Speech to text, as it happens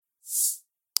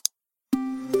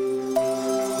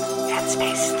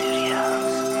Headspace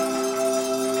Studios.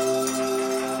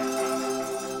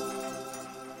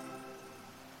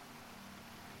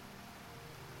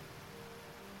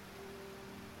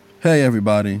 Hey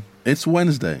everybody, it's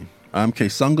Wednesday. I'm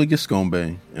Kesunga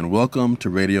Giskombe, and welcome to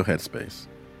Radio Headspace.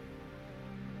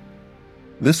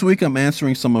 This week I'm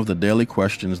answering some of the daily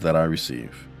questions that I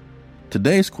receive.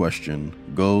 Today's question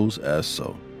goes as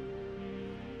so.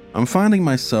 I'm finding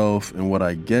myself in what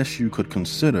I guess you could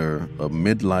consider a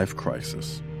midlife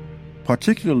crisis,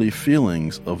 particularly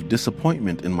feelings of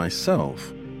disappointment in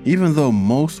myself, even though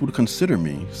most would consider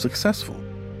me successful.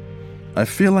 I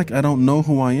feel like I don't know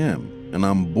who I am, and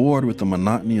I'm bored with the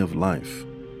monotony of life.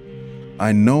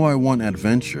 I know I want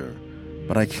adventure,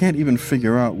 but I can't even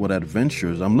figure out what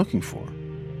adventures I'm looking for.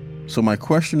 So my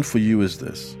question for you is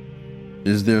this: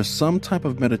 is there some type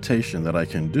of meditation that I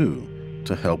can do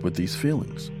to help with these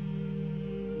feelings?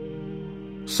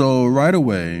 So right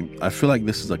away, I feel like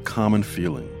this is a common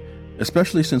feeling,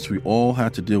 especially since we all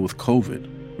had to deal with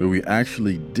COVID, where we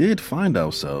actually did find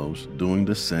ourselves doing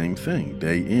the same thing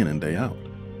day in and day out.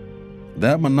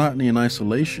 That monotony and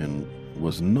isolation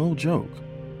was no joke.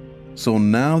 So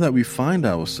now that we find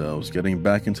ourselves getting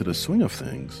back into the swing of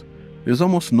things, there's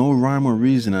almost no rhyme or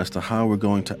reason as to how we're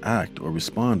going to act or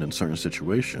respond in certain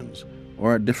situations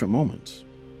or at different moments.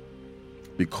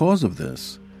 Because of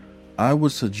this, I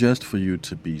would suggest for you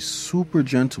to be super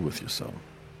gentle with yourself.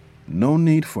 No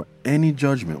need for any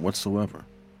judgment whatsoever.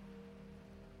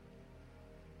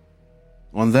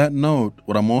 On that note,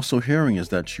 what I'm also hearing is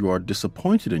that you are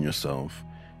disappointed in yourself,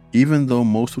 even though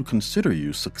most would consider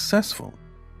you successful.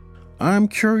 I'm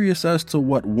curious as to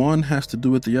what one has to do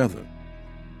with the other.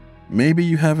 Maybe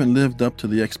you haven't lived up to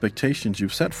the expectations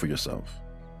you've set for yourself,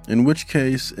 in which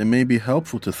case it may be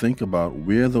helpful to think about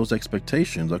where those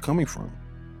expectations are coming from.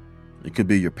 It could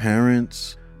be your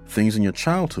parents, things in your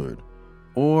childhood,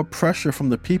 or pressure from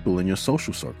the people in your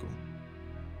social circle.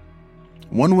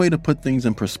 One way to put things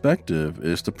in perspective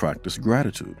is to practice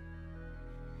gratitude.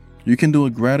 You can do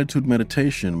a gratitude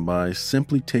meditation by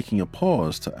simply taking a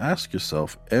pause to ask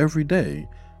yourself every day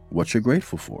what you're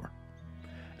grateful for.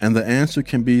 And the answer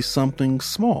can be something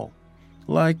small,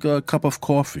 like a cup of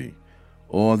coffee,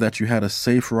 or that you had a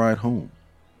safe ride home.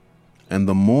 And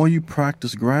the more you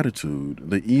practice gratitude,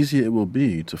 the easier it will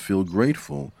be to feel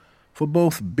grateful for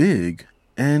both big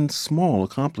and small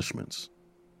accomplishments.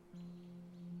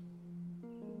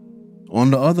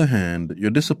 On the other hand, your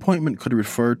disappointment could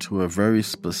refer to a very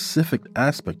specific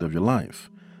aspect of your life,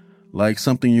 like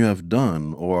something you have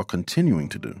done or are continuing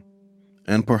to do.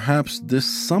 And perhaps this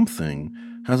something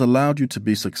has allowed you to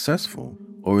be successful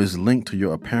or is linked to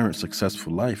your apparent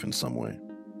successful life in some way.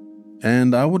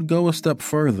 And I would go a step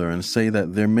further and say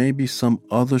that there may be some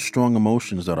other strong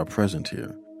emotions that are present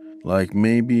here, like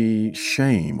maybe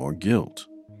shame or guilt.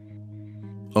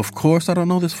 Of course, I don't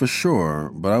know this for sure,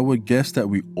 but I would guess that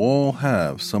we all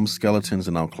have some skeletons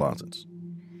in our closets.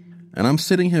 And I'm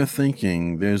sitting here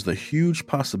thinking there's the huge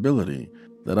possibility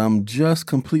that I'm just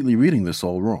completely reading this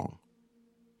all wrong.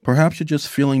 Perhaps you're just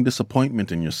feeling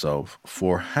disappointment in yourself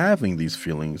for having these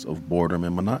feelings of boredom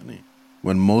and monotony,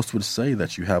 when most would say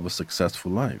that you have a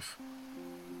successful life.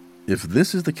 If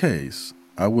this is the case,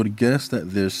 I would guess that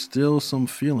there's still some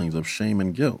feelings of shame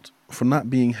and guilt for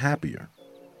not being happier.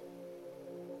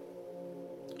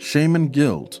 Shame and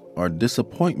guilt are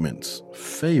disappointment's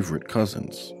favorite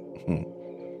cousins.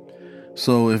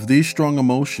 So if these strong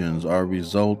emotions are a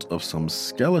result of some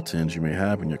skeletons you may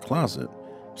have in your closet,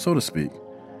 so to speak,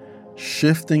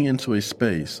 shifting into a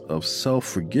space of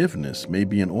self-forgiveness may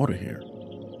be in order here.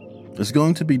 It's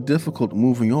going to be difficult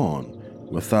moving on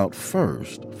without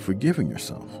first forgiving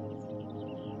yourself.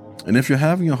 And if you're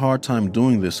having a hard time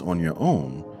doing this on your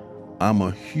own, I'm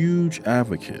a huge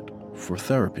advocate for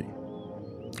therapy.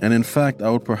 And in fact, I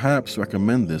would perhaps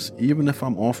recommend this even if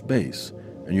I'm off base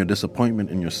and your disappointment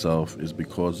in yourself is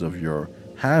because of your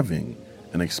having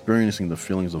and experiencing the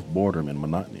feelings of boredom and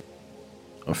monotony.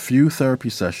 A few therapy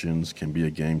sessions can be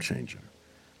a game changer,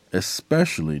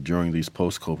 especially during these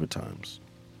post-COVID times.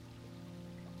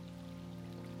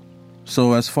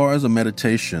 So as far as a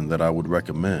meditation that I would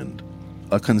recommend,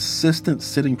 a consistent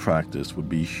sitting practice would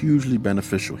be hugely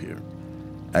beneficial here,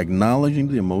 acknowledging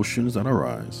the emotions that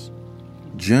arise,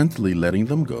 gently letting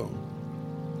them go,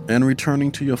 and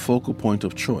returning to your focal point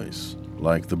of choice,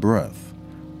 like the breath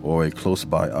or a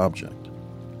close-by object,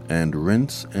 and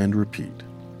rinse and repeat,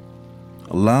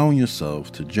 allowing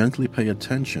yourself to gently pay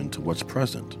attention to what's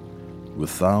present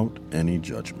without any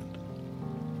judgment.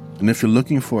 And if you're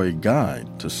looking for a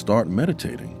guide to start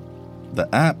meditating,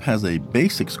 the app has a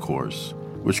basics course,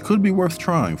 which could be worth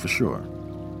trying for sure.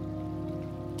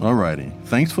 Alrighty,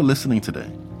 thanks for listening today.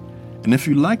 And if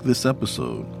you like this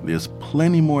episode, there's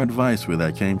plenty more advice where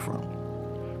that came from.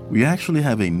 We actually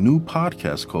have a new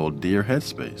podcast called Dear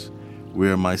Headspace,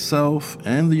 where myself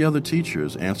and the other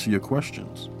teachers answer your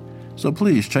questions. So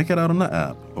please check it out on the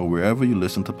app or wherever you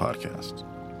listen to podcasts.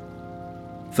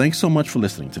 Thanks so much for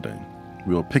listening today.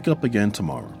 We'll pick up again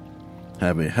tomorrow.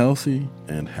 Have a healthy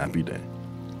and happy day.